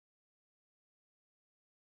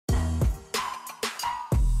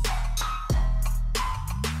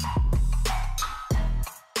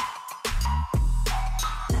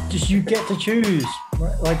just you get to choose.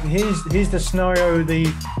 Right? Like here's the scenario.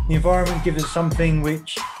 The environment gives us something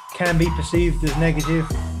which can be perceived as negative,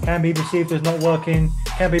 can be perceived as not working,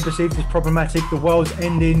 can be perceived as problematic. The world's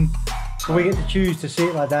ending. So we get to choose to see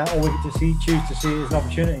it like that, or we get to choose to see it as an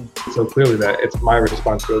opportunity. So clearly that it's my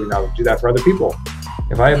responsibility now to do that for other people.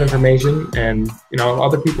 If I have information and,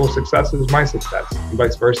 other people's success is my success and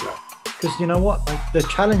vice versa. Because you know what? Like, the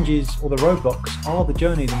challenges or the roadblocks are the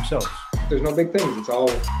journey themselves. There's no big things. It's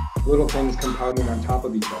all little things compounding on top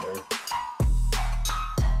of each other.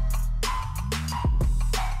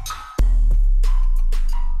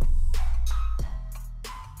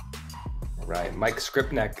 Right. Mike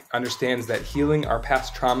Skrypnek understands that healing our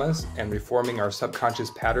past traumas and reforming our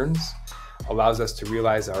subconscious patterns allows us to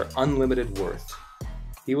realize our unlimited worth.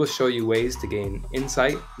 He will show you ways to gain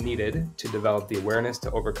insight needed to develop the awareness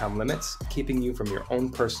to overcome limits, keeping you from your own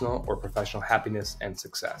personal or professional happiness and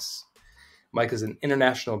success. Mike is an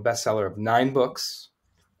international bestseller of 9 books,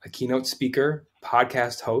 a keynote speaker,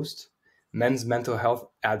 podcast host, men's mental health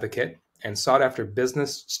advocate, and sought-after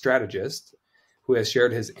business strategist who has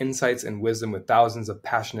shared his insights and wisdom with thousands of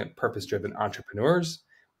passionate, purpose-driven entrepreneurs,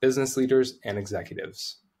 business leaders, and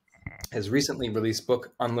executives. His recently released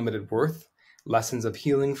book, Unlimited Worth, Lessons of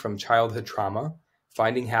Healing from Childhood Trauma,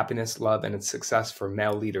 Finding Happiness, Love, and Success for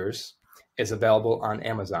Male Leaders, is available on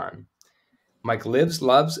Amazon. Mike lives,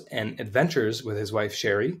 loves, and adventures with his wife,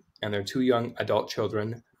 Sherri, and their 2 young adult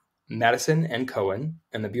children, Madison and Coen,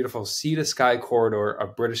 in the beautiful sea-to-sky corridor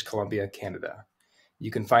of British Columbia, Canada.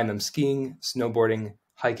 You can find them skiing, snowboarding,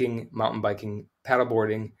 hiking, mountain biking,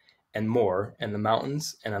 paddleboarding, and more in the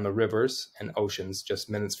mountains and on the rivers and oceans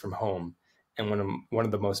just minutes from home, and one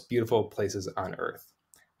of the most beautiful places on earth.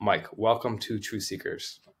 Mike, welcome to True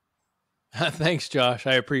Seekers. Thanks, Josh.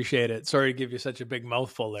 I appreciate it. Sorry to give you such a big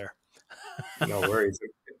mouthful there. No worries.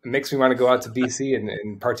 It makes me want to go out to BC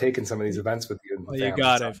and partake in some of these events with you. Well, you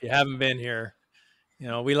got it. If you haven't been here,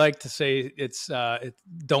 we like to say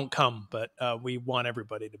don't come, but we want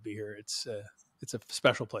everybody to be here. It's a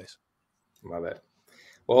special place. Love it.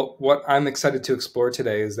 Well, what I'm excited to explore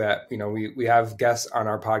today is that, we have guests on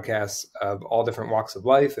our podcast of all different walks of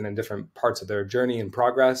life and in different parts of their journey and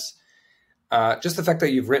progress. Just the fact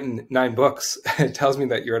that you've written 9 books, it tells me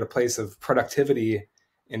that you're at a place of productivity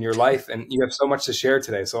in your life and you have so much to share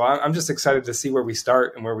today. So I'm just excited to see where we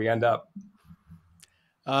start and where we end up.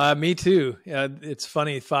 Me too. Yeah, it's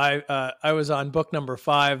funny. I was on book number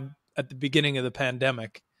 5 at the beginning of the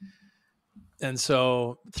pandemic. And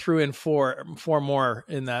so threw in 4 more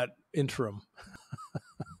in that interim.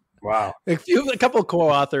 Wow. A couple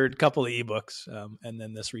co-authored, couple of ebooks, and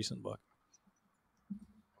then this recent book.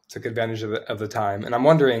 Took advantage of the time. And I'm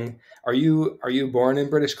wondering, are you born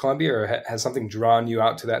in British Columbia or has something drawn you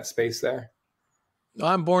out to that space there?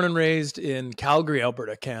 I'm born and raised in Calgary,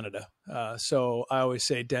 Alberta, Canada. So I always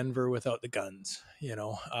say Denver without the guns,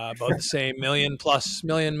 about the same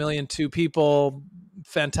million two people,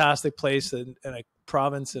 fantastic place and a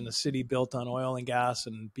province and a city built on oil and gas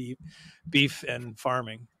and beef and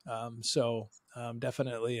farming. So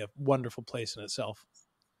definitely a wonderful place in itself.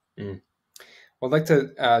 Mm. Well, I'd like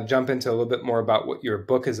to jump into a little bit more about what your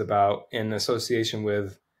book is about in association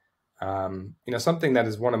with something that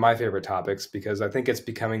is one of my favorite topics, because I think it's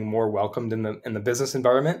becoming more welcomed in the business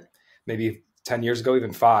environment. Maybe 10 years ago,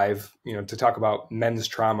 even 5, to talk about men's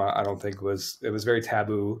trauma, I don't think it was very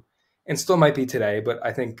taboo and still might be today. But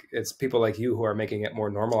I think it's people like you who are making it more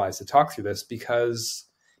normalized to talk through this because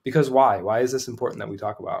why? Why is this important that we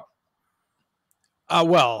talk about?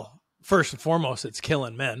 Well, first and foremost, it's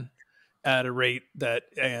killing men at a rate that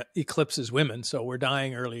eclipses women. So we're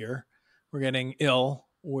dying earlier. We're getting ill.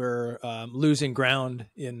 We're losing ground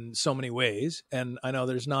in so many ways. And I know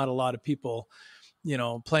there's not a lot of people,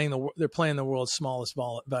 they're playing the world's smallest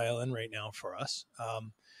violin right now for us.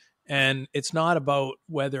 And it's not about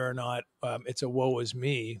whether or not it's a woe is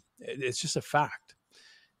me. It's just a fact.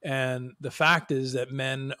 And the fact is that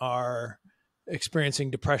men are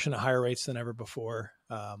experiencing depression at higher rates than ever before.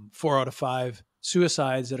 4 out of 5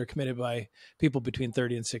 suicides that are committed by people between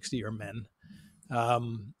 30 and 60 are men.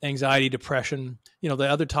 Anxiety, depression, the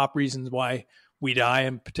other top reasons why we die,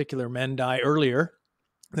 in particular men die earlier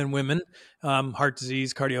than women, heart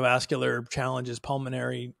disease, cardiovascular challenges,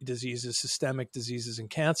 pulmonary diseases, systemic diseases, and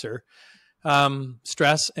cancer,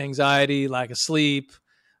 stress, anxiety, lack of sleep,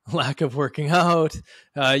 lack of working out.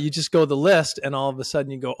 You just go the list and all of a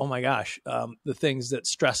sudden you go, oh my gosh, the things that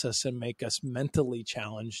stress us and make us mentally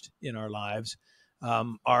challenged in our lives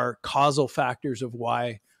are causal factors of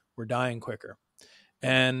why we're dying quicker.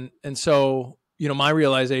 And so, my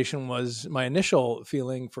realization was, my initial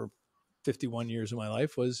feeling for 51 years of my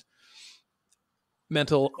life was,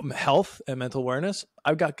 mental health and mental awareness,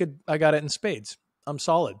 I got it in spades. I'm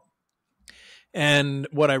solid. And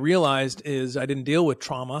what I realized is I didn't deal with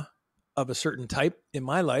trauma of a certain type in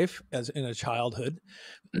my life as in a childhood.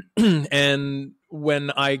 And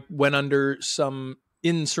when I went under some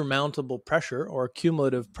insurmountable pressure or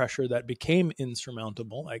cumulative pressure that became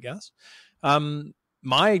insurmountable, I guess,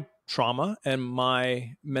 my trauma and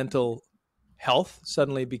my mental health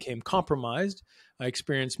suddenly became compromised. I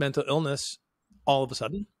experienced mental illness all of a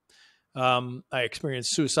sudden. I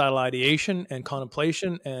experienced suicidal ideation and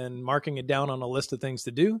contemplation and marking it down on a list of things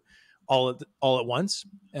to do all at once.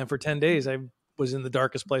 And for 10 days, I was in the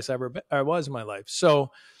darkest place I was in my life.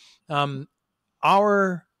 So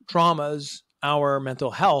our traumas, our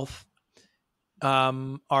mental health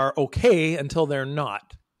are okay until they're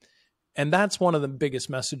not. And that's one of the biggest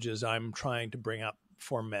messages I'm trying to bring up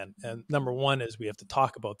for men. And number one is we have to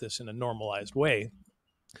talk about this in a normalized way.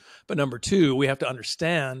 But number two, we have to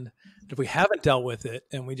understand that if we haven't dealt with it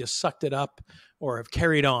and we just sucked it up or have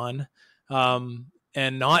carried on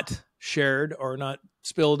and not shared or not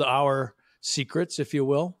spilled our secrets, if you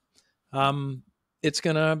will, it's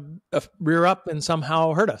going to rear up and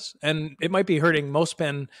somehow hurt us. And it might be hurting most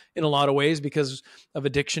men in a lot of ways because of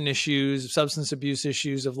addiction issues, substance abuse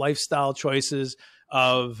issues, of lifestyle choices,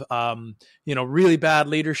 of really bad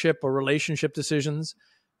leadership or relationship decisions.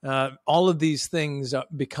 All of these things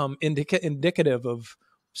become indicative of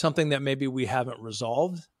something that maybe we haven't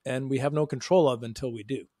resolved and we have no control of until we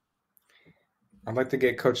do. I'd like to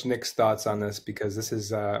get Coach Nick's thoughts on this because this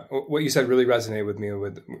is what you said really resonated with me.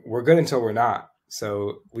 We're good until we're not.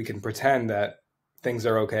 So we can pretend that things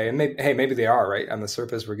are okay. And maybe they are, right? On the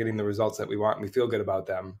surface, we're getting the results that we want and we feel good about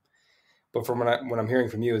them. But from what I'm hearing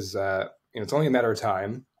from you is, it's only a matter of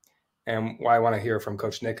time. And why I want to hear from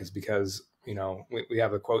Coach Nick is because, we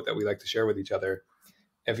have a quote that we like to share with each other.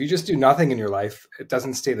 If you just do nothing in your life, it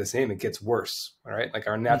doesn't stay the same. It gets worse, all right? Like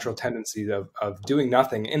our natural tendency of doing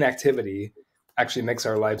nothing, inactivity, actually makes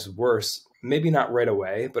our lives worse. Maybe not right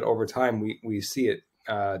away, but over time we see it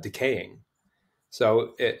decaying.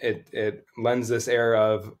 So it lends this air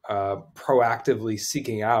of proactively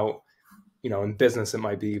seeking out, in business, it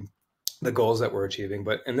might be the goals that we're achieving.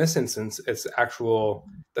 But in this instance, it's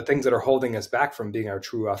the things that are holding us back from being our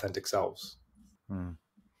true authentic selves.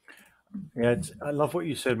 Yeah, I love what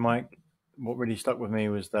you said, Mike. What really stuck with me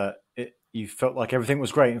was that you felt like everything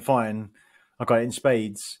was great and fine. I got it in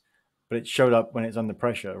spades, but it showed up when it's under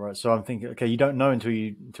pressure, right? So I'm thinking, okay, you don't know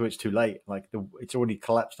until it's too late. Like it's already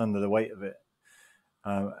collapsed under the weight of it.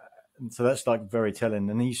 And so that's like very telling.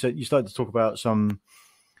 And then you started to talk about some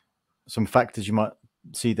factors you might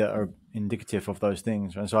see that are indicative of those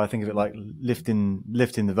things. And so I think of it like lifting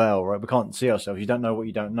the veil, right? We can't see ourselves. You don't know what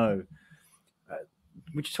you don't know.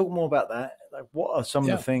 Would you talk more about that? Like, what are some of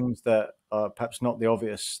the things that are perhaps not the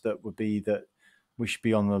obvious that would be that we should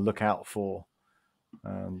be on the lookout for?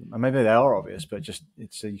 And maybe they are obvious, but just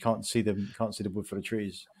you can't see them. You can't see the wood for the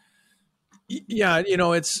trees. Yeah,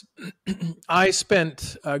 I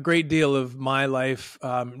spent a great deal of my life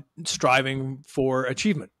striving for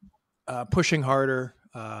achievement, pushing harder,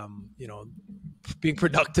 being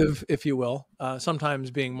productive, if you will,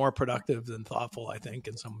 sometimes being more productive than thoughtful, I think,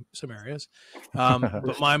 in some areas.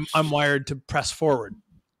 But I'm wired to press forward.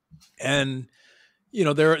 And,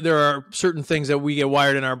 there are certain things that we get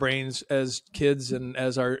wired in our brains as kids and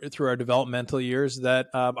through our developmental years that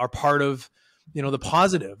are part of, the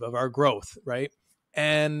positive of our growth, right?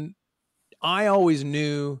 And I always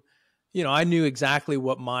knew, I knew exactly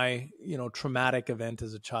what my, traumatic event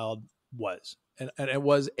as a child was. And it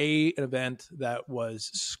was an event that was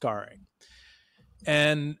scarring.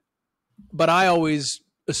 But I always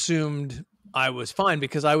assumed I was fine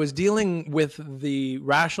because I was dealing with the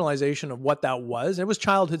rationalization of what that was. It was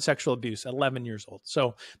childhood sexual abuse at 11 years old.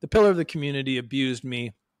 So the pillar of the community abused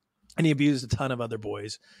me, and he abused a ton of other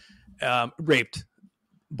boys, raped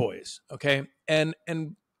boys, okay? And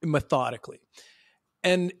methodically.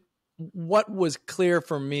 And what was clear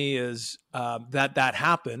for me is that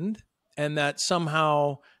happened, and that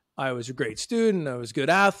somehow I was a great student, I was a good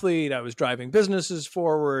athlete, I was driving businesses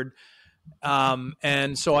forward,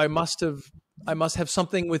 and so I must have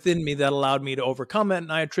something within me that allowed me to overcome it,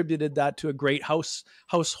 and I attributed that to a great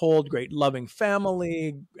household, great loving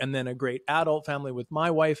family, and then a great adult family with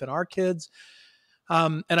my wife and our kids,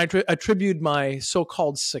 and I attribute my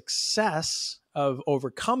so-called success of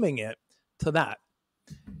overcoming it to that.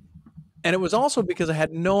 And it was also because I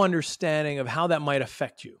had no understanding of how that might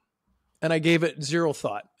affect you. And I gave it zero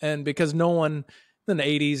thought. And because no one in the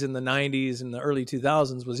 80s and the 90s and the early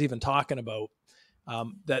 2000s was even talking about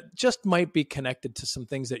that just might be connected to some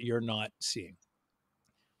things that you're not seeing.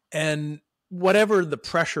 And whatever the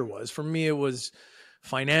pressure was. For me, it was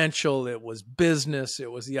financial, it was business,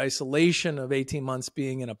 it was the isolation of 18 months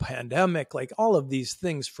being in a pandemic. Like all of these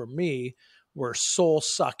things for me were soul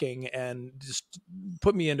sucking and just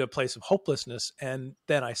put me into a place of hopelessness. And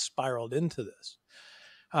then I spiraled into this.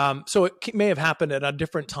 So it may have happened at a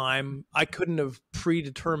different time. I couldn't have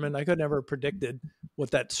predetermined. I could never have predicted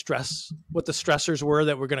what the stressors were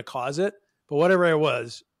that were going to cause it. But whatever it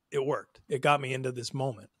was, it worked. It got me into this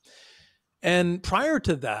moment. And prior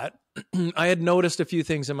to that, I had noticed a few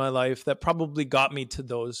things in my life that probably got me to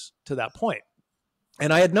that point.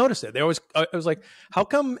 And I had noticed it. I was like, how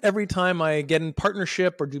come every time I get in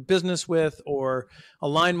partnership or do business with or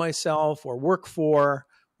align myself or work for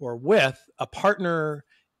or with a partner,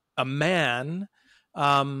 a man,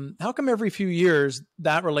 how come every few years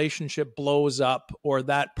that relationship blows up or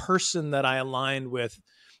that person that I aligned with,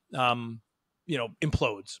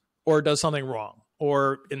 implodes or does something wrong?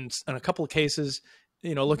 Or in a couple of cases,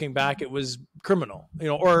 looking back, it was criminal,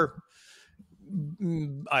 or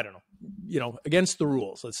I don't know, against the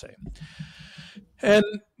rules, let's say. And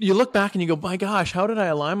you look back and you go, my gosh, how did I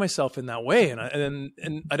align myself in that way? And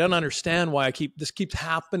I don't understand why this keeps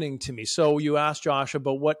happening to me. So you ask Josh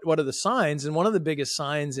about what are the signs? And one of the biggest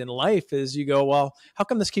signs in life is you go, well, how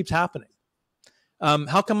come this keeps happening?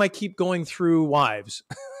 How come I keep going through wives?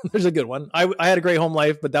 There's a good one. I had a great home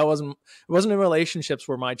life, but it wasn't in relationships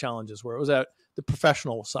where my challenges were. It was at the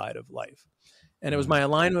professional side of life. And it was my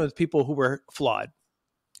alignment with people who were flawed.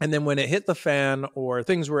 And then when it hit the fan or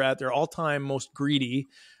things were at their all-time most greedy,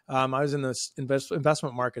 I was in the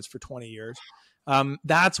investment markets for 20 years.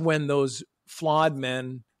 That's when those flawed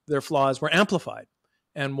men, their flaws were amplified.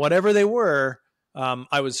 And whatever they were,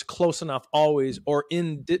 I was close enough always or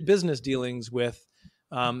in business dealings with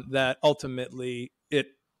that ultimately it,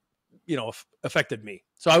 affected me.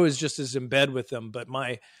 So I was just as in bed with them, but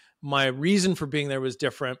my reason for being there was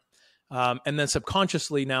different. And then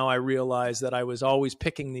subconsciously now I realized that I was always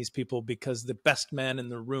picking these people because the best man in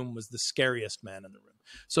the room was the scariest man in the room.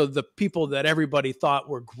 So the people that everybody thought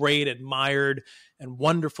were great, admired, and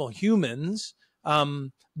wonderful humans,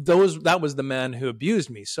 that was the man who abused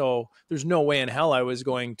me. So there's no way in hell I was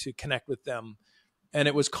going to connect with them. And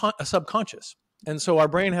it was subconscious. And so our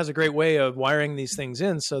brain has a great way of wiring these things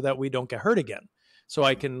in so that we don't get hurt again. So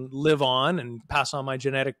I can live on and pass on my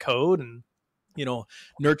genetic code and,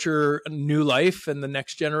 nurture a new life and the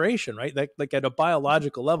next generation, right? Like at a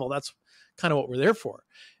biological level, that's kind of what we're there for.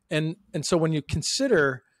 And so when you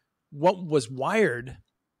consider what was wired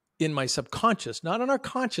in my subconscious, not in our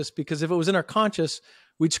conscious, because if it was in our conscious,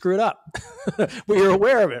 we'd screw it up. We are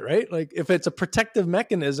aware of it, right? Like if it's a protective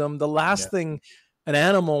mechanism, the last thing an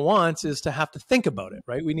animal wants is to have to think about it,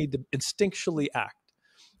 right? We need to instinctually act.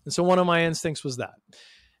 And so one of my instincts was that.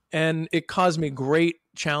 And it caused me great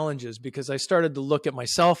challenges because I started to look at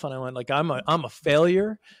myself and I went like, I'm a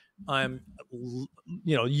failure. I'm,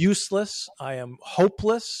 useless. I am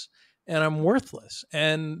hopeless and I'm worthless.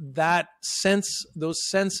 And those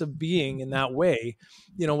sense of being in that way,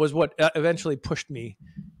 was what eventually pushed me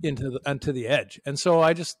into the edge. And so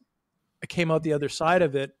I came out the other side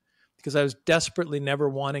of it because I was desperately never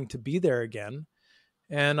wanting to be there again.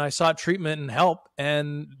 And I sought treatment and help.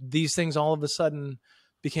 And these things all of a sudden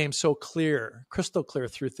became so clear, crystal clear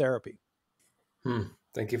through therapy.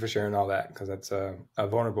 Thank you for sharing all that, because that's a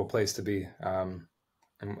vulnerable place to be. And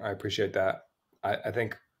I appreciate that. I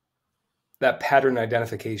think that pattern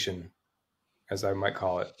identification, as I might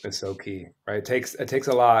call it, is so key, right? It takes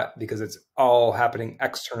a lot because it's all happening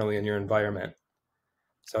externally in your environment.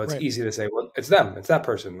 So it's easy to say, well, it's them, it's that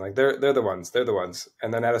person. Like they're the ones.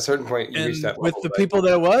 And then at a certain point you reach that level. With the people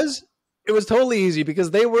that it was totally easy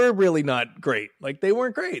because they were really not great. Like they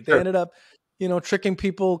weren't great. They ended up, tricking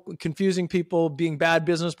people, confusing people, being bad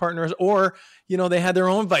business partners, or, they had their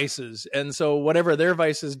own vices. And so whatever their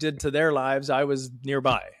vices did to their lives, I was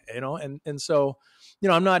nearby, and so,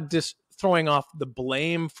 I'm not just throwing off the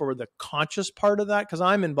blame for the conscious part of that because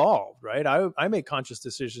I'm involved, right? I make conscious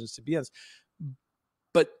decisions to be honest.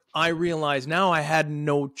 But I realize now I had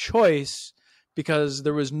no choice because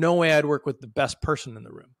there was no way I'd work with the best person in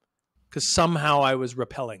the room because somehow I was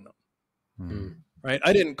repelling them, right?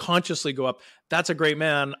 I didn't consciously go up, that's a great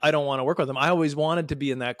man, I don't want to work with him. I always wanted to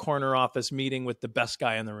be in that corner office meeting with the best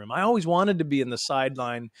guy in the room. I always wanted to be in the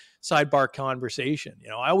sidebar conversation.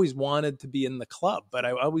 I always wanted to be in the club, but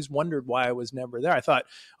I always wondered why I was never there. I thought,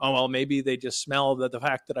 oh, well, maybe they just smell the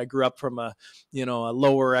fact that I grew up from a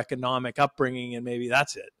lower economic upbringing and maybe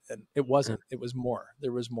that's it. And it wasn't, it was more,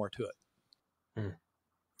 there was more to it.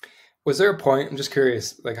 Was there a point, I'm just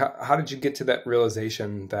curious, like how did you get to that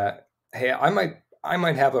realization that, hey, I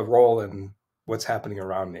might have a role in what's happening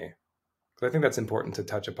around me? But I think that's important to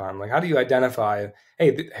touch upon. Like, how do you identify,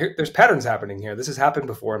 hey, there's patterns happening here. This has happened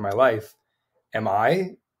before in my life. Am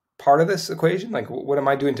I part of this equation? Like, what am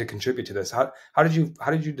I doing to contribute to this? How did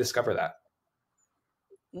you discover that?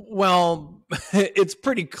 Well, it's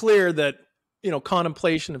pretty clear that,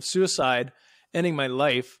 contemplation of suicide, ending my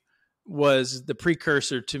life, was the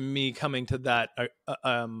precursor to me coming to that,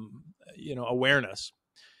 awareness.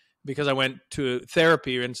 Because I went to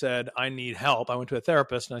therapy and said, I need help. I went to a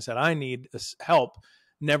therapist and I said, I need help,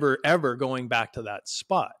 never, ever going back to that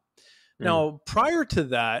spot. Now, prior to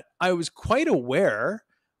that, I was quite aware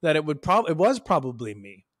that it was probably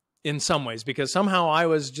me in some ways, because somehow I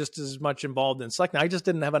was just as much involved in selecting. I just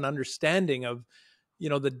didn't have an understanding of,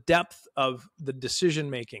 the depth of the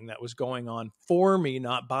decision-making that was going on for me,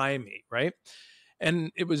 not by me, right?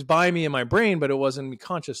 And it was by me in my brain, but it wasn't me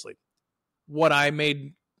consciously. What I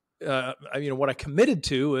made what I committed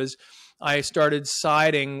to is I started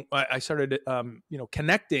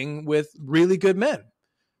connecting with really good men,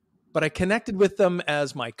 but I connected with them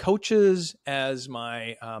as my coaches, as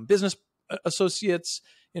my business associates,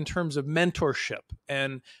 in terms of mentorship.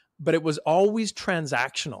 But it was always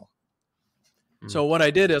transactional. So what I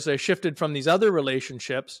did is I shifted from these other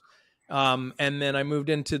relationships, and then I moved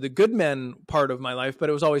into the good men part of my life, but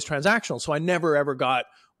it was always transactional. So I never, ever got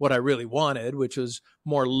what I really wanted, which was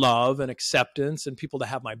more love and acceptance and people to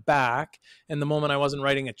have my back. And the moment I wasn't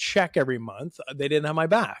writing a check every month, they didn't have my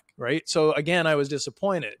back, right? So again, I was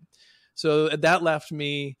disappointed. So that left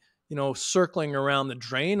me, circling around the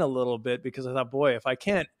drain a little bit, because I thought, boy, if I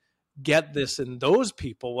can't get this in those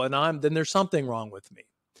people, then there's something wrong with me.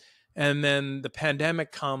 And then the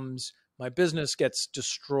pandemic comes. My business gets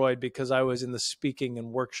destroyed because I was in the speaking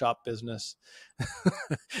and workshop business,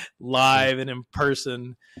 live and in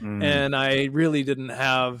person. And I really didn't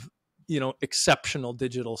have, exceptional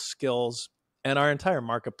digital skills. And our entire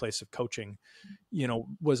marketplace of coaching,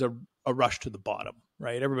 was a rush to the bottom,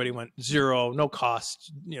 right? Everybody went zero, no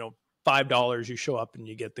cost, $5, you show up and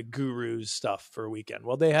you get the guru's stuff for a weekend.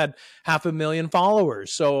 Well, they had 500,000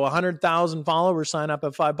 followers. So 100,000 followers sign up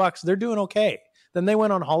at $5. They're doing okay. Then they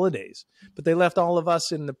went on holidays, but they left all of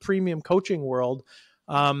us in the premium coaching world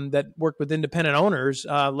that worked with independent owners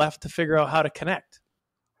left to figure out how to connect.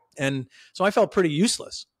 And so I felt pretty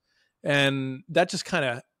useless. And that just kind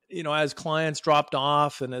of, as clients dropped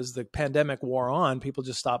off and as the pandemic wore on, people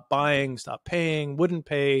just stopped buying, stopped paying, wouldn't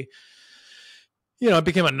pay. It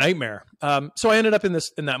became a nightmare. So I ended up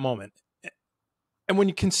in that moment. And when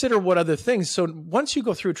you consider what other things, so once you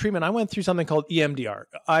go through treatment, I went through something called EMDR,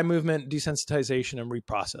 eye movement desensitization and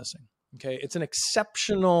reprocessing. Okay. It's an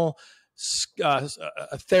exceptional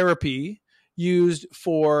therapy used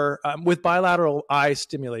for, with bilateral eye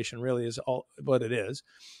stimulation, really is all what it is.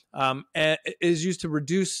 And it is used to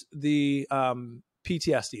reduce the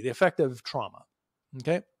PTSD, the effect of trauma.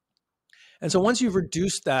 Okay. And so once you've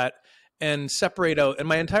reduced that and separate out, and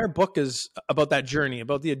my entire book is about that journey,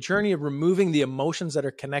 about the journey of removing the emotions that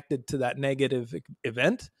are connected to that negative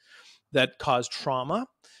event that caused trauma,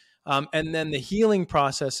 and then the healing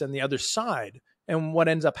process and the other side. And what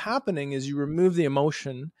ends up happening is you remove the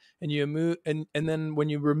emotion, and and then when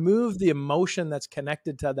you remove the emotion that's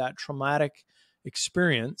connected to that traumatic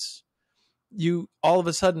experience, you all of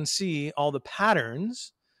a sudden see all the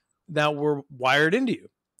patterns that were wired into you,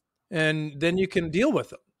 and then you can deal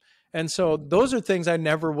with them. And so those are things I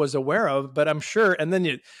never was aware of, but I'm sure. And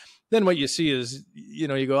then what you see is, you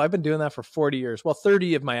go, I've been doing that for 40 years. Well,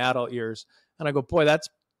 30 of my adult years. And I go, boy, that's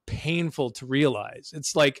painful to realize.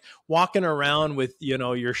 It's like walking around with,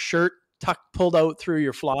 your shirt pulled out through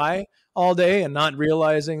your fly all day and not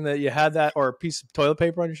realizing that you had that, or a piece of toilet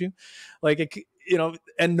paper on your shoe. Like,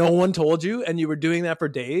 and no one told you, and you were doing that for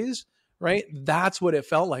days, right? That's what it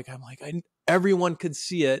felt like. I'm like, everyone could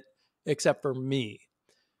see it except for me.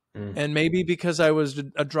 And maybe because I was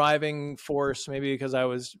a driving force, maybe because I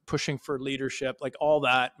was pushing for leadership, like all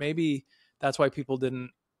that, maybe that's why people didn't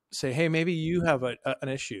say, hey, maybe you have an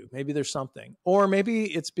issue. Maybe there's something. Or maybe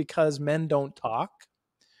it's because men don't talk.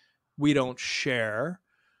 We don't share.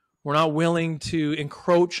 We're not willing to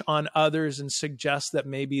encroach on others and suggest that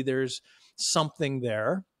maybe there's something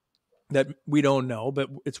there that we don't know, but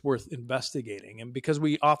it's worth investigating. And because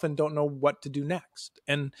we often don't know what to do next.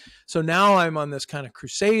 And so now I'm on this kind of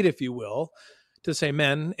crusade, if you will, to say,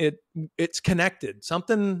 men, it's connected.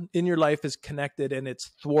 Something in your life is connected, and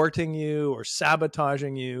it's thwarting you or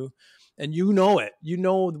sabotaging you. And you know it. You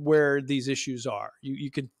know where these issues are.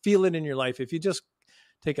 You can feel it in your life. If you just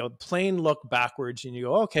take a plain look backwards and you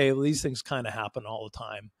go, okay, well, these things kind of happen all the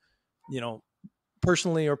time,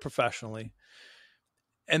 personally or professionally.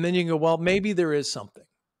 And then you can go, well, maybe there is something.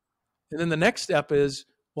 And then the next step is,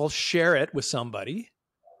 Well, share it with somebody,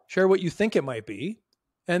 share what you think it might be,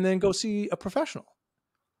 and then go see a professional.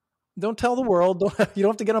 Don't tell the world. You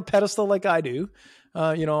don't have to get on a pedestal like I do.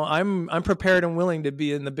 I'm prepared and willing to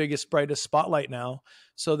be in the biggest, brightest spotlight now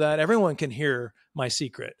so that everyone can hear my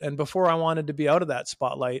secret. And before I wanted to be out of that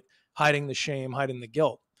spotlight, hiding the shame, hiding the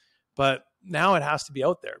guilt. But now it has to be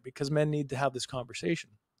out there because men need to have this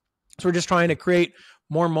conversation. So we're just trying to create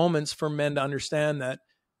more moments for men to understand that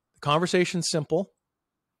the conversation's simple.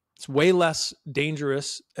 It's way less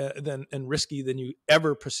dangerous and risky than you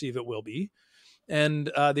ever perceive it will be. And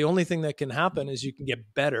the only thing that can happen is you can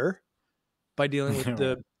get better by dealing with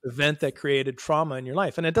the event that created trauma in your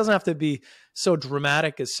life. And it doesn't have to be so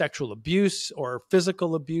dramatic as sexual abuse or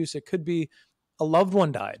physical abuse. It could be a loved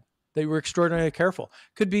one died that you were extraordinarily careful.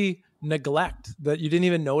 It could be neglect that you didn't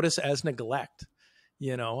even notice as neglect.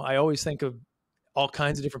 I always think of all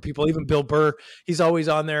kinds of different people, even Bill Burr, he's always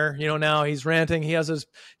on there, now he's ranting, he's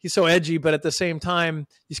so edgy, but at the same time,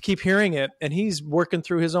 you keep hearing it and he's working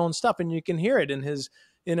through his own stuff and you can hear it in his,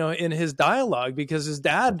 in his dialogue because his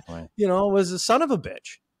dad, was a son of a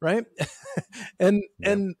bitch. Right. and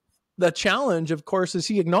the challenge, of course, is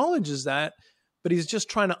he acknowledges that, but he's just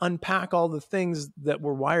trying to unpack all the things that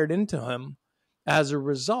were wired into him as a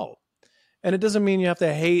result. And it doesn't mean you have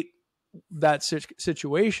to hate that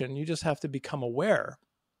situation. You just have to become aware.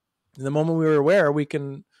 And the moment we were aware, we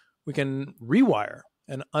can rewire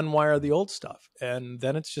and unwire the old stuff. And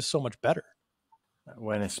then it's just so much better.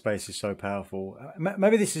 Awareness space is so powerful.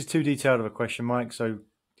 Maybe this is too detailed of a question, Mike. So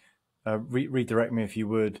redirect me if you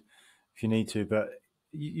would, if you need to. But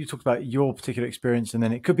you talked about your particular experience, and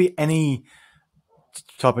then it could be any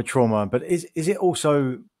type of trauma. But is it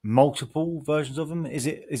also multiple versions of them? Is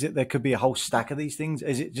it there could be a whole stack of these things?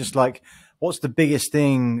 Is it just like, what's the biggest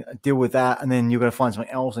thing, deal with that, and then you're going to find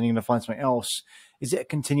something else and you're going to find something else? Is it a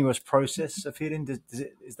continuous process of healing?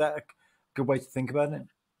 Is that a good way to think about it?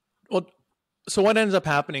 Well, so what ends up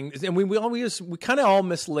happening is, and we kind of all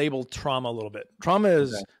mislabel trauma a little bit. Trauma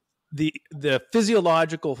is the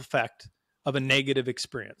physiological effect of a negative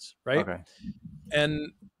experience, right? Okay. And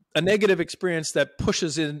a negative experience that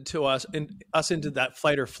pushes into us into that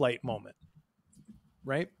fight or flight moment,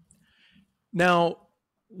 right? Now,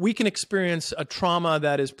 we can experience a trauma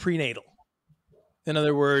that is prenatal. In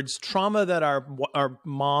other words, trauma that our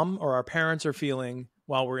mom or our parents are feeling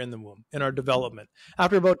while we're in the womb, in our development.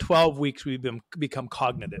 After about 12 weeks, we become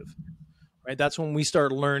cognitive, right? That's when we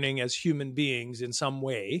start learning as human beings in some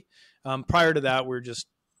way. Prior to that, we're just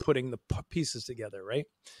putting the pieces together, right?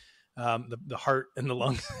 The heart and the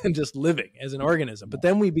lungs and just living as an organism. But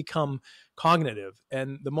then we become cognitive.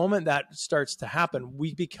 And the moment that starts to happen,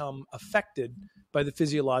 we become affected by the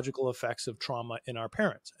physiological effects of trauma in our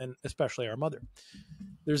parents and especially our mother.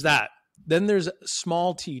 There's that. Then there's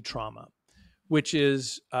small t trauma, which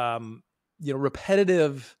is,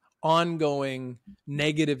 repetitive, ongoing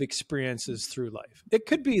negative experiences through life. It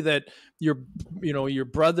could be that your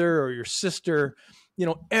brother or your sister,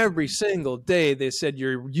 every single day they said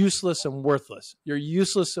you're useless and worthless. You're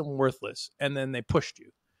useless and worthless. And then they pushed you,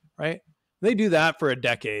 right? They do that for a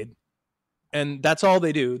decade. And that's all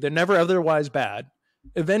they do. They're never otherwise bad.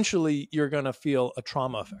 Eventually, you're going to feel a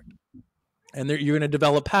trauma effect. And you're going to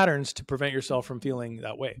develop patterns to prevent yourself from feeling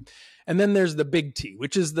that way. And then there's the big T,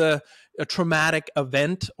 which is a traumatic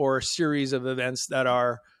event or a series of events that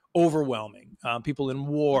are overwhelming. People in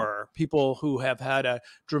war, people who have had a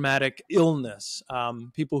dramatic illness,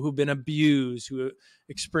 people who've been abused, who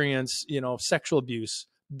experience, sexual abuse,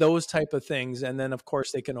 those type of things. And then, of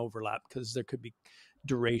course, they can overlap because there could be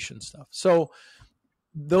duration stuff. So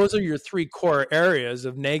those are your three core areas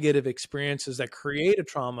of negative experiences that create a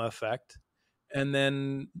trauma effect. And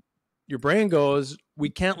then your brain goes, we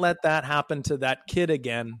can't let that happen to that kid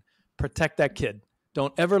again. Protect that kid.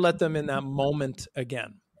 Don't ever let them in that moment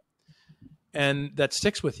again. And that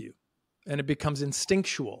sticks with you. And it becomes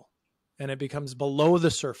instinctual. And it becomes below the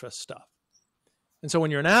surface stuff. And so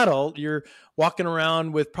when you're an adult, you're walking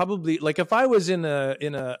around with probably, like if I was in a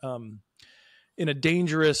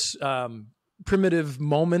dangerous primitive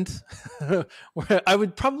moment, where I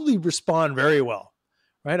would probably respond very well.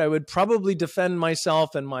 Right? I would probably defend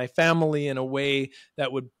myself and my family in a way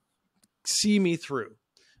that would see me through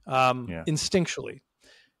instinctually.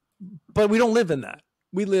 But we don't live in that.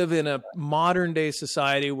 We live in a modern day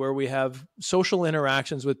society where we have social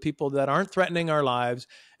interactions with people that aren't threatening our lives.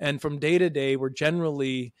 And from day to day, we're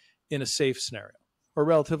generally in a safe scenario or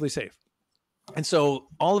relatively safe. And so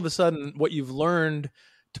all of a sudden, what you've learned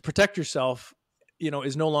to protect yourself,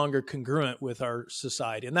 is no longer congruent with our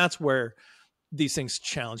society. And that's where these things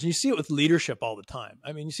challenge. And you see it with leadership all the time.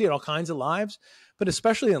 I mean, you see it all kinds of lives, but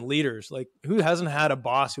especially in leaders. Like, who hasn't had a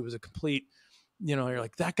boss who was a complete, you're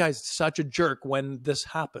like, that guy's such a jerk when this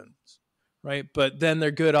happens, right? But then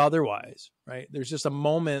they're good otherwise, right? There's just a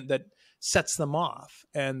moment that sets them off,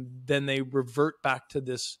 and then they revert back to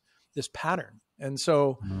this pattern. And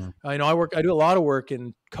so I do a lot of work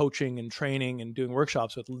in coaching and training and doing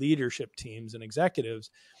workshops with leadership teams and executives.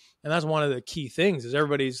 And that's one of the key things is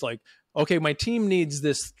everybody's like, okay, my team needs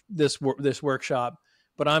this workshop,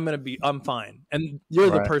 but I'm fine. And you're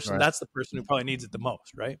the person, that's the person who probably needs it the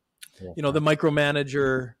most, right? Yeah. The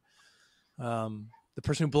micromanager, the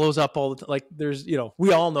person who blows up all the time, like there's,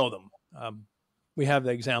 we all know them. We have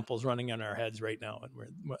the examples running in our heads right now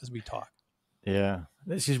as we talk. Yeah,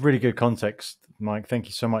 this is really good context, Mike. Thank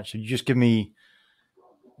you so much. You just give me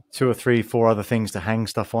 2 or 3, 4 other things to hang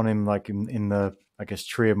stuff on him, like in the, I guess,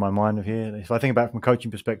 tree of my mind of here. If I think about it from a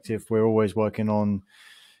coaching perspective, we're always working on,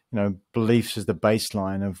 beliefs as the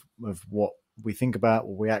baseline of what we think about,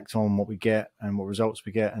 what we act on, what we get, and what results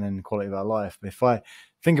we get, and then the quality of our life. But if I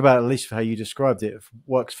think about it, at least for how you described it, it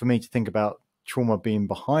works for me to think about trauma being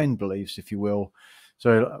behind beliefs, if you will.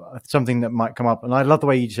 So something that might come up, and I love the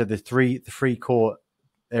way you said the three core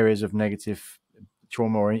areas of negative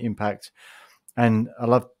trauma or impact. And I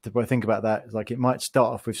love to think about that. It's like it might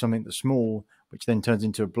start off with something that's small, which then turns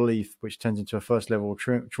into a belief, which turns into a first level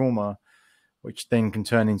trauma, which then can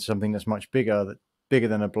turn into something that's much bigger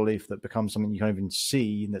than a belief, that becomes something you can't even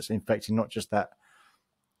see, and that's infecting not just that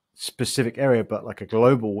specific area, but like a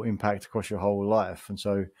global impact across your whole life. And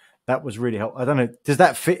so that was really helpful. I don't know, does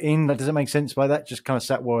that fit in? Does it make sense by that? Just kind of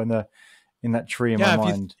sat well in that tree in my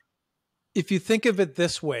mind. If you think of it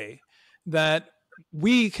this way, that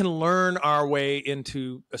we can learn our way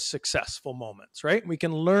into a successful moments, right? We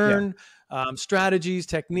can learn strategies,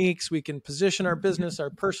 techniques. We can position our business,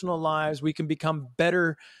 our personal lives. We can become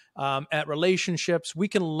better at relationships. We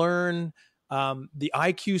can learn the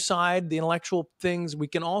IQ side, the intellectual things. We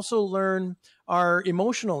can also learn our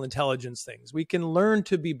emotional intelligence things. We can learn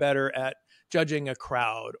to be better at judging a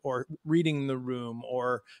crowd or reading the room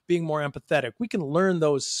or being more empathetic. We can learn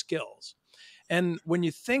those skills. And when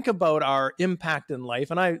you think about our impact in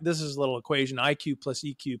life, and this is a little equation, IQ plus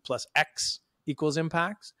EQ plus X equals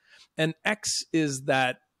impacts. And X is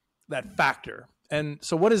that factor. And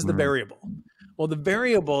so what is the variable? Well, the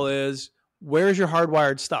variable is, where's your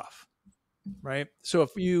hardwired stuff, right? So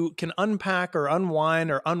if you can unpack or unwind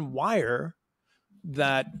or unwire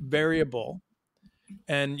that variable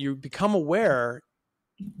and you become aware,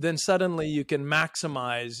 then suddenly you can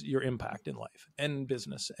maximize your impact in life and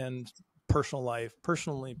business and personal life,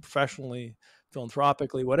 personally, professionally,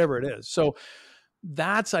 philanthropically, whatever it is. So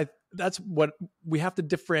that's what we have to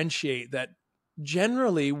differentiate, that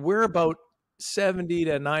generally we're about 70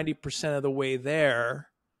 to 90% of the way there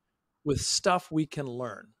with stuff we can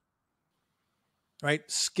learn, right?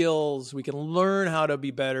 Skills, we can learn how to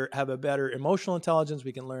be better, have a better emotional intelligence.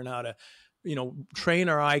 We can learn how to, train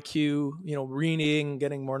our IQ, reading,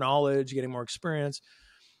 getting more knowledge, getting more experience.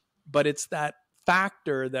 But it's that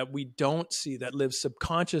factor that we don't see, that lives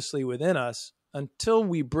subconsciously within us, until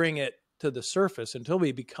we bring it to the surface, until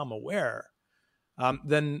we become aware,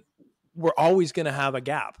 then we're always going to have a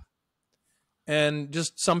gap. And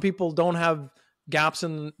just some people don't have gaps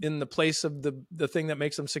in the place of the thing that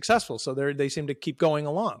makes them successful. So they seem to keep going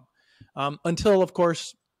along until, of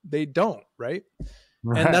course, they don't, right?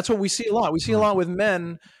 And that's what we see a lot. We see a lot with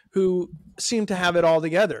men who seem to have it all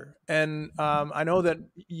together. And I know that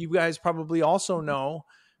you guys probably also know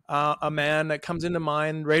a man that comes into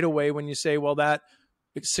mind right away when you say, well, that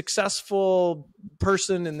successful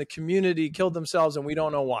person in the community killed themselves and we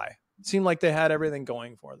don't know why. It seemed like they had everything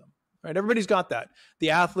going for them, right? Everybody's got that. The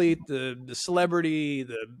athlete, the celebrity,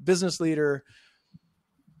 the business leader.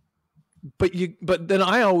 But then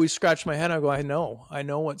I always scratch my head. I go, I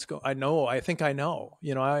think I know,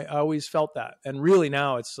 I always felt that. And really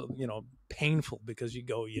now it's, painful, because you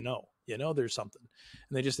go, there's something,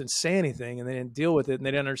 and they just didn't say anything, and they didn't deal with it. And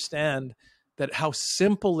they didn't understand that how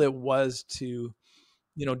simple it was to,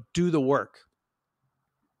 do the work.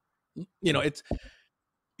 It's,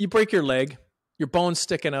 you break your leg, your bone's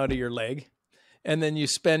sticking out of your leg, and then you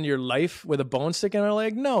spend your life with a bone sticking out of your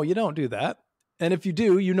leg. No, you don't do that. And if you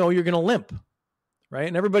do, you're going to limp, right?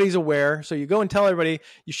 And everybody's aware. So you go and tell everybody,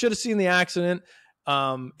 you should have seen the accident.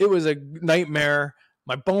 It was a nightmare.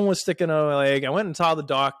 My bone was sticking out of my leg. I went and saw the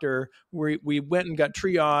doctor. We went and got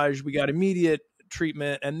triage. We got immediate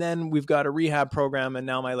treatment. And then we've got a rehab program, and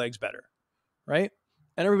now my leg's better, right?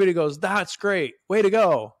 And everybody goes, that's great. Way to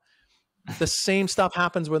go. The same stuff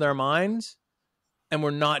happens with our minds, and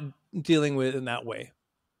we're not dealing with it in that way.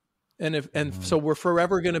 And so we're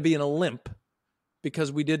forever going to be in a limp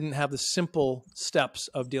because we didn't have the simple steps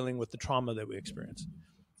of dealing with the trauma that we experienced.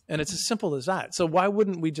 And it's as simple as that. So why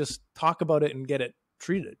wouldn't we just talk about it and get it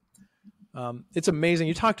treated? It's amazing.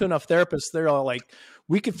 You talk to enough therapists, they're all like,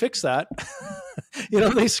 we could fix that.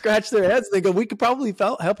 They scratch their heads. They go, we could probably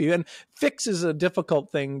help you. And fix is a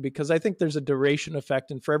difficult thing because I think there's a duration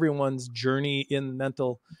effect. And for everyone's journey in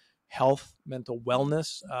mental health, mental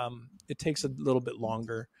wellness, it takes a little bit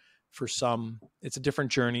longer. For some, it's a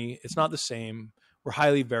different journey. It's not the same. We're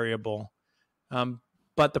highly variable.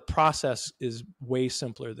 But the process is way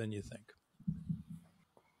simpler than you think.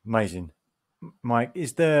 Amazing. Mike,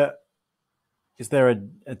 is there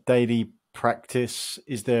a daily practice?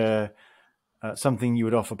 Is there something you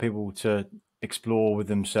would offer people to explore with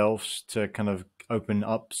themselves to kind of open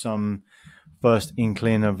up some first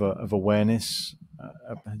inkling of awareness?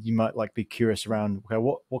 You might be curious around, okay,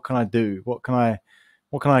 what can I do? What can I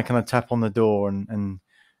kind of tap on the door and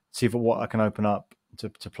see what I can open up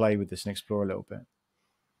to play with this and explore a little bit?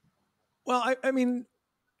 Well, I mean,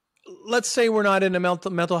 let's say we're not in a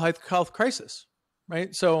mental health crisis,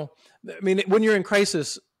 right? So, I mean, when you're in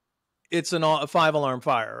crisis, it's a 5-alarm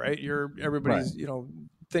fire, right? Everybody's, right.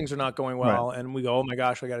 Things are not going well, right. And we go, oh my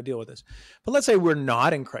gosh, I got to deal with this. But let's say we're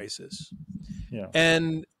not in crisis,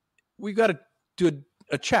 and we got to do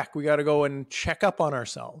a check. We got to go and check up on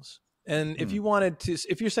ourselves. And if you wanted to,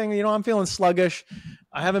 if you're saying, I'm feeling sluggish,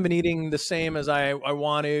 I haven't been eating the same as I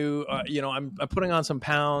want to, I'm putting on some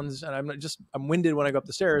pounds and I'm winded when I go up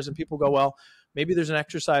the stairs, and people go, well, maybe there's an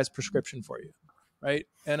exercise prescription for you. Right.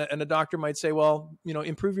 And a doctor might say, well,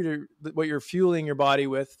 improve what you're fueling your body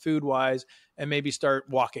with food wise, and maybe start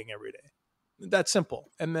walking every day. That's simple.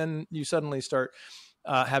 And then you suddenly start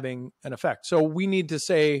having an effect. So we need to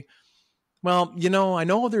say, well, I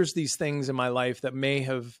know there's these things in my life that may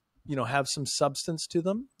have some substance to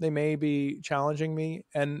them. They may be challenging me.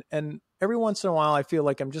 And every once in a while, I feel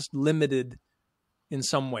like I'm just limited in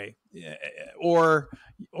some way, or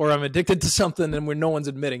I'm addicted to something and no one's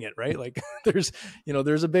admitting it, right? Like there's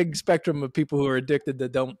a big spectrum of people who are addicted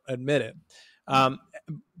that don't admit it.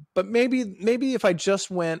 But maybe if I just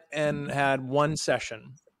went and had one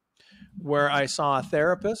session where I saw a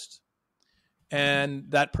therapist and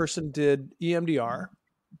that person did EMDR,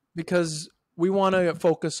 because we want to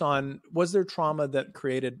focus on, was there trauma that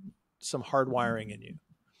created some hardwiring in you?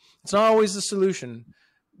 It's not always the solution,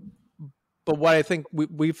 but what I think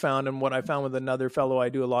we found, and what I found with another fellow I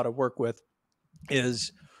do a lot of work with,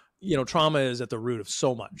 is, trauma is at the root of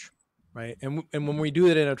so much, right? And when we do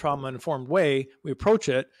it in a trauma-informed way, we approach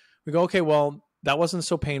it, we go, okay, well, that wasn't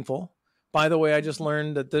so painful. By the way, I just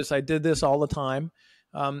learned that I did this all the time.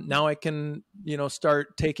 Now I can,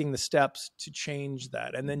 start taking the steps to change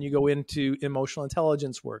that. And then you go into emotional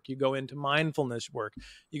intelligence work. You go into mindfulness work.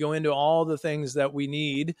 You go into all the things that we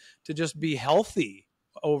need to just be healthy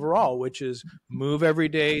overall, which is move every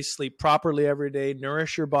day, sleep properly every day,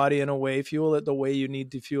 nourish your body in a way, fuel it the way you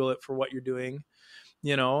need to fuel it for what you're doing,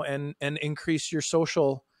 and increase your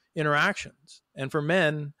social interactions. And for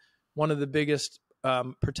men, one of the biggest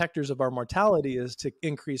protectors of our mortality is to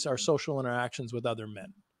increase our social interactions with other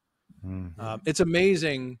men. Mm-hmm. It's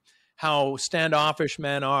amazing how standoffish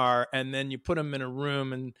men are, and then you put them in a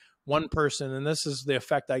room and one person, and this is the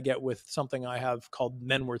effect I get with something I have called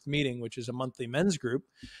Men Worth Meeting, which is a monthly men's group.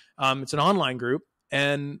 It's an online group,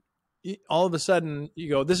 and all of a sudden you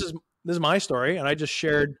go, this is my story, and I just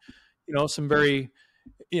shared, some very,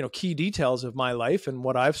 key details of my life and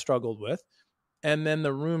what I've struggled with. And then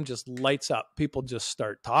the room just lights up. People just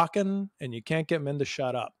start talking, and you can't get men to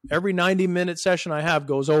shut up. Every 90-minute session I have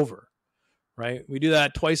goes over, right? We do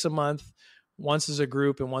that twice a month, once as a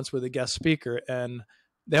group and once with a guest speaker, and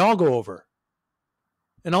they all go over.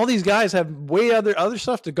 And all these guys have way other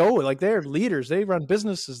stuff to go with. Like, they're leaders. They run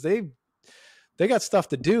businesses. They got stuff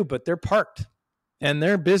to do, but they're parked, and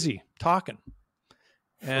they're busy talking.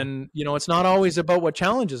 And, it's not always about what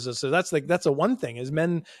challenges us. So that's a one thing, is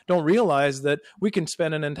men don't realize that we can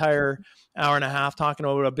spend an entire hour and a half talking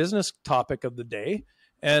about a business topic of the day.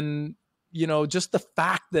 And, just the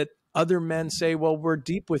fact that other men say, well, we're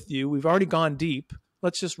deep with you. We've already gone deep.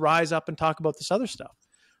 Let's just rise up and talk about this other stuff.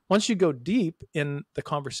 Once you go deep in the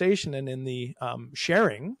conversation and in the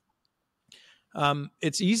sharing,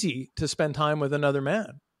 it's easy to spend time with another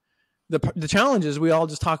man. The challenge is we all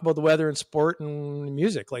just talk about the weather and sport and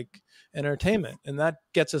music, like entertainment, and that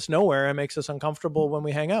gets us nowhere and makes us uncomfortable when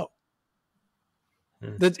we hang out.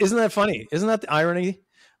 Isn't that funny? Isn't that the irony?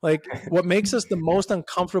 Like, what makes us the most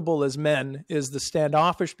uncomfortable as men is the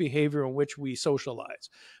standoffish behavior in which we socialize.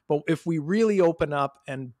 But if we really open up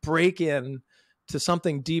and break in to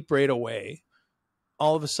something deep right away,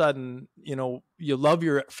 all of a sudden, you love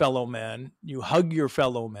your fellow man, you hug your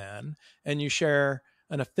fellow man, and you share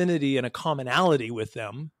an affinity and a commonality with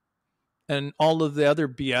them. And all of the other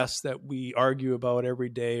BS that we argue about every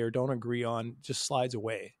day or don't agree on just slides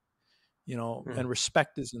away, and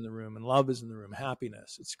respect is in the room and love is in the room,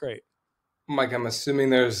 happiness. It's great. Mike, I'm assuming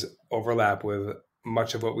there's overlap with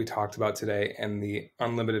much of what we talked about today and the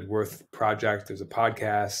Unlimited Worth Project. There's a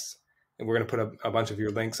podcast, and we're going to put a bunch of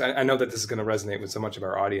your links. I know that this is going to resonate with so much of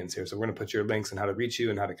our audience here. So we're going to put your links and how to reach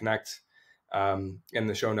you and how to connect in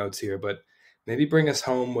the show notes here. But maybe bring us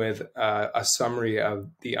home with a summary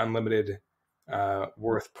of the Unlimited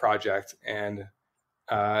Worth Project. And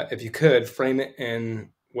if you could frame it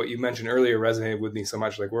in what you mentioned earlier resonated with me so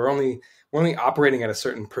much. Like we're only operating at a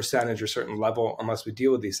certain percentage or certain level unless we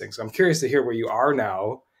deal with these things. So I'm curious to hear where you are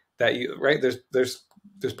now that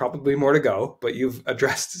there's probably more to go, but you've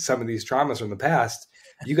addressed some of these traumas from the past.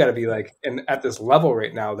 You got to be like, and at this level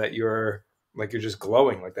right now that you're just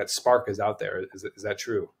glowing, like that spark is out there. Is that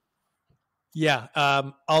true? Yeah.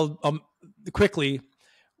 I'll quickly,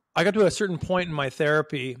 I got to a certain point in my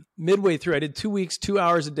therapy midway through. I did 2 weeks, 2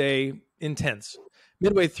 hours a day, intense.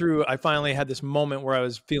 Midway through, I finally had this moment where I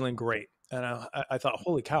was feeling great. And I thought,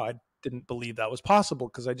 holy cow, I didn't believe that was possible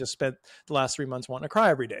because I just spent the last 3 months wanting to cry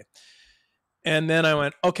every day. And then I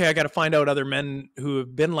went, okay, I got to find out other men who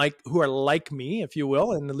are like me, if you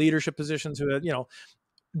will, in the leadership positions who,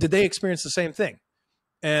 did they experience the same thing?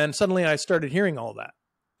 And suddenly I started hearing all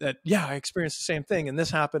that, yeah, I experienced the same thing and this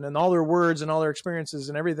happened, and all their words and all their experiences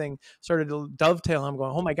and everything started to dovetail. I'm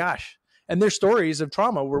going, oh my gosh. And their stories of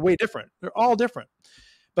trauma were way different. They're all different,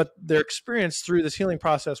 but their experience through this healing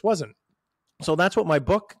process wasn't. So that's what my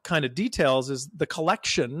book kind of details, is the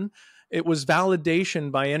collection. It was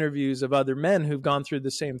validation by interviews of other men who've gone through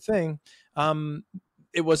the same thing.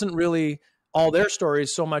 It wasn't really all their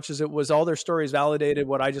stories so much as it was all their stories validated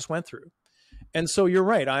what I just went through. And so you're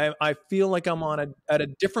right. I feel like I'm at a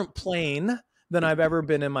different plane than I've ever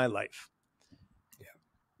been in my life.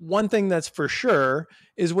 One thing that's for sure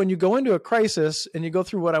is when you go into a crisis and you go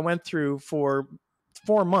through what I went through for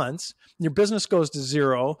 4 months, your business goes to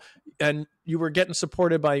zero and you were getting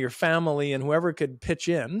supported by your family and whoever could pitch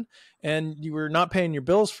in, and you were not paying your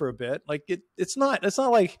bills for a bit. Like it's not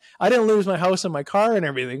like I didn't lose my house and my car and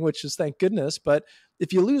everything, which is thank goodness. But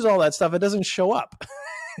if you lose all that stuff, it doesn't show up,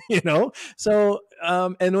 So,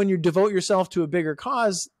 and when you devote yourself to a bigger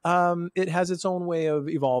cause, it has its own way of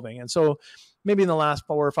evolving. And so maybe in the last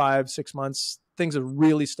 4 or 5, 6 months, things have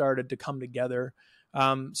really started to come together.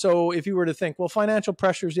 So if you were to think, well, financial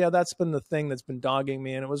pressures, yeah, that's been the thing that's been dogging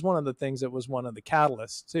me. And it was one of the things that was one of the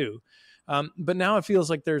catalysts too. But now it feels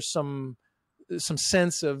like there's some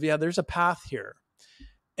sense of, yeah, there's a path here.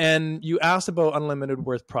 And you asked about Unlimited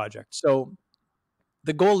Worth Project. So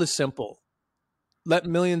the goal is simple. Get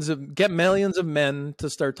millions of men to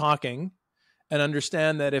start talking and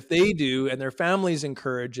understand that if they do and their families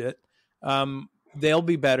encourage it, they'll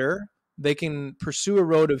be better. They can pursue a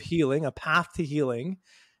road of healing, a path to healing,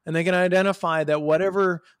 and they can identify that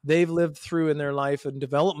whatever they've lived through in their life and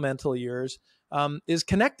developmental years is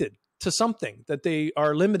connected to something that they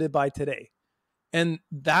are limited by today. And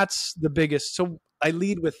that's the biggest. So I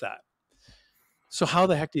lead with that. So how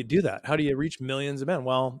the heck do you do that? How do you reach millions of men?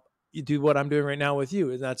 Well, you do what I'm doing right now with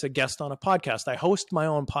you, and that's a guest on a podcast. I host my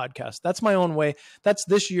own podcast. That's my own way. That's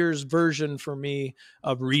this year's version for me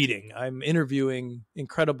of reading. I'm interviewing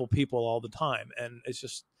incredible people all the time, and it's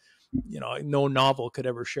just, no novel could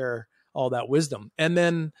ever share all that wisdom. And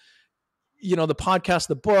then, the podcast,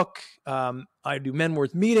 the book, I do Men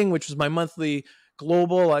Worth Meeting, which is my monthly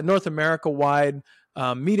global, North America-wide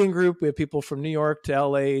meeting group. We have people from New York to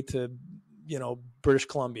LA to, British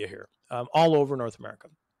Columbia here, all over North America.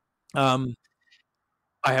 I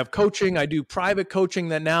have coaching. I do private coaching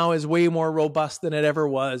that now is way more robust than it ever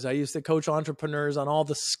was. I used to coach entrepreneurs on all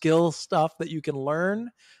the skill stuff that you can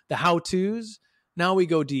learn, the how-tos. Now we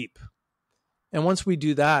go deep. And once we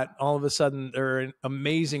do that, all of a sudden there are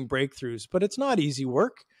amazing breakthroughs, but it's not easy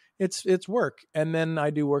work. It's work. And then I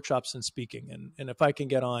do workshops and speaking. And if I can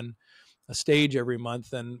get on a stage every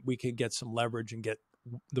month, then we can get some leverage and get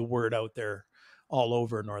the word out there all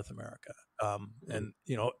over North America. And,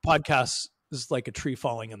 podcasts is like a tree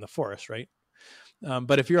falling in the forest, right?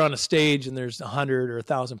 But if you're on a stage and there's 100 or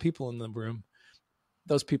 1,000 people in the room,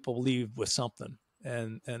 those people leave with something,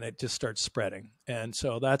 and it just starts spreading. And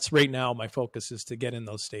so that's right now my focus is to get in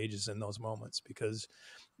those stages, in those moments, because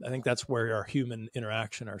I think that's where our human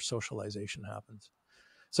interaction, our socialization happens.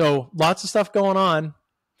 So lots of stuff going on.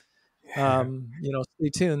 Stay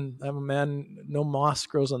tuned. I'm a man, no moss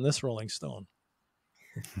grows on this rolling stone.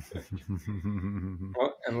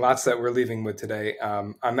 Well, and lots that we're leaving with today.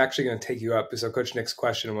 I'm actually going to take you up. So Coach Nick's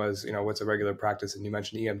question was, what's a regular practice? And you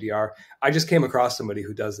mentioned EMDR. I just came across somebody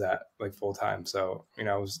who does that like full time. So,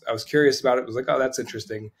 I was curious about it. I was like, oh, that's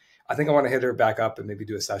interesting. I think I want to hit her back up and maybe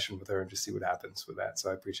do a session with her and just see what happens with that. So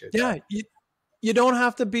I appreciate that. Yeah. You don't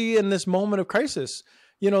have to be in this moment of crisis.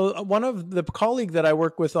 One of the colleague that I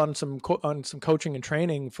work with on some coaching and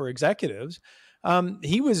training for executives,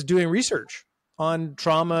 he was doing research on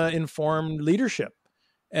trauma-informed leadership.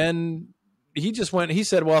 And he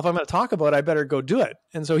said, well, if I'm going to talk about it, I better go do it.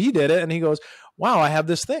 And so he did it. And he goes, wow, I have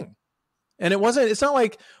this thing. And it's not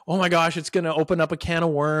like, oh my gosh, it's going to open up a can of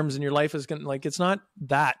worms and your life is going to it's not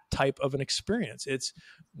that type of an experience. It's,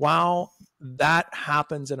 wow, that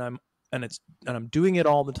happens. And I'm doing it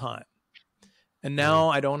all the time. And now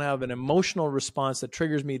I don't have an emotional response that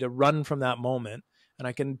triggers me to run from that moment, and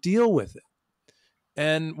I can deal with it.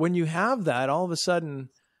 And when you have that, all of a sudden,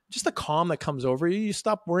 just the calm that comes over you, you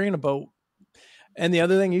stop worrying about. And the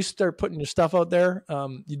other thing, you start putting your stuff out there.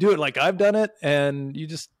 You do it like I've done it, and you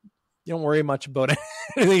don't worry much about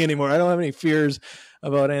anything anymore. I don't have any fears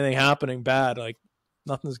about anything happening bad. Like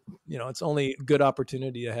nothing's, it's only good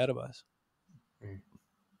opportunity ahead of us.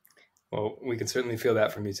 Well, we can certainly feel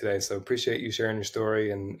that from you today. So appreciate you sharing your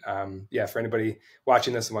story. And for anybody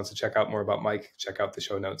watching this and wants to check out more about Mike, check out the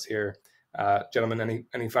show notes here. Gentlemen,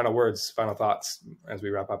 any final words, final thoughts as we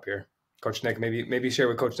wrap up here? Coach Nick, maybe share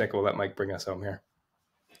with Coach Nick. We'll let Mike bring us home here.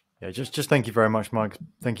 Yeah, just thank you very much, Mike.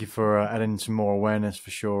 Thank you for adding some more awareness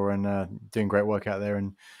for sure, and doing great work out there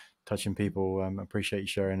and touching people. Appreciate you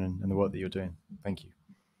sharing and the work that you're doing. Thank you.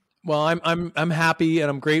 Well, I'm happy and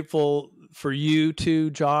I'm grateful for you too,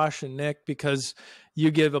 Josh and Nick, because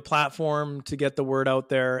you give a platform to get the word out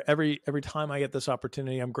there. Every time I get this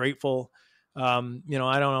opportunity, I'm grateful. I don't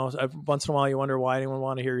know. Once in a while, you wonder why anyone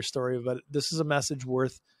want to hear your story, but this is a message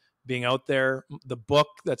worth being out there. The book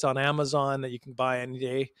that's on Amazon that you can buy any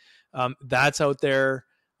day, that's out there.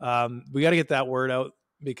 We got to get that word out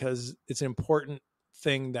because it's an important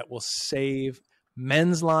thing that will save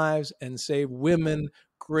men's lives and save women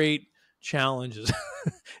great challenges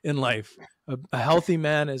in life. A healthy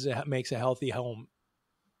man makes a healthy home.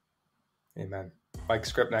 Amen. Mike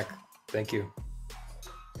Skrypnek, thank you.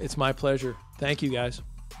 It's my pleasure. Thank you, guys.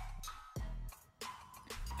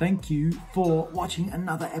 Thank you for watching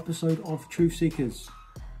another episode of Truth Seekers.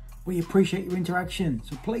 We appreciate your interaction.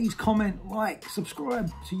 So please comment, like,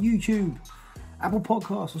 subscribe to YouTube, Apple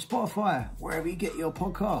Podcasts, or Spotify, wherever you get your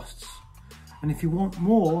podcasts. And if you want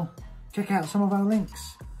more, check out some of our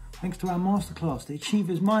links. Links to our masterclass, The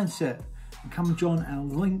Achiever's Mindset, and come join our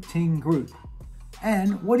LinkedIn group.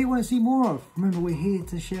 And what do you want to see more of? Remember, we're here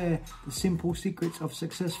to share the simple secrets of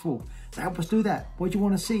successful. So help us do that. What do you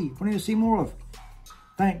want to see? What do you want to see more of?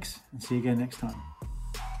 Thanks, and see you again next time.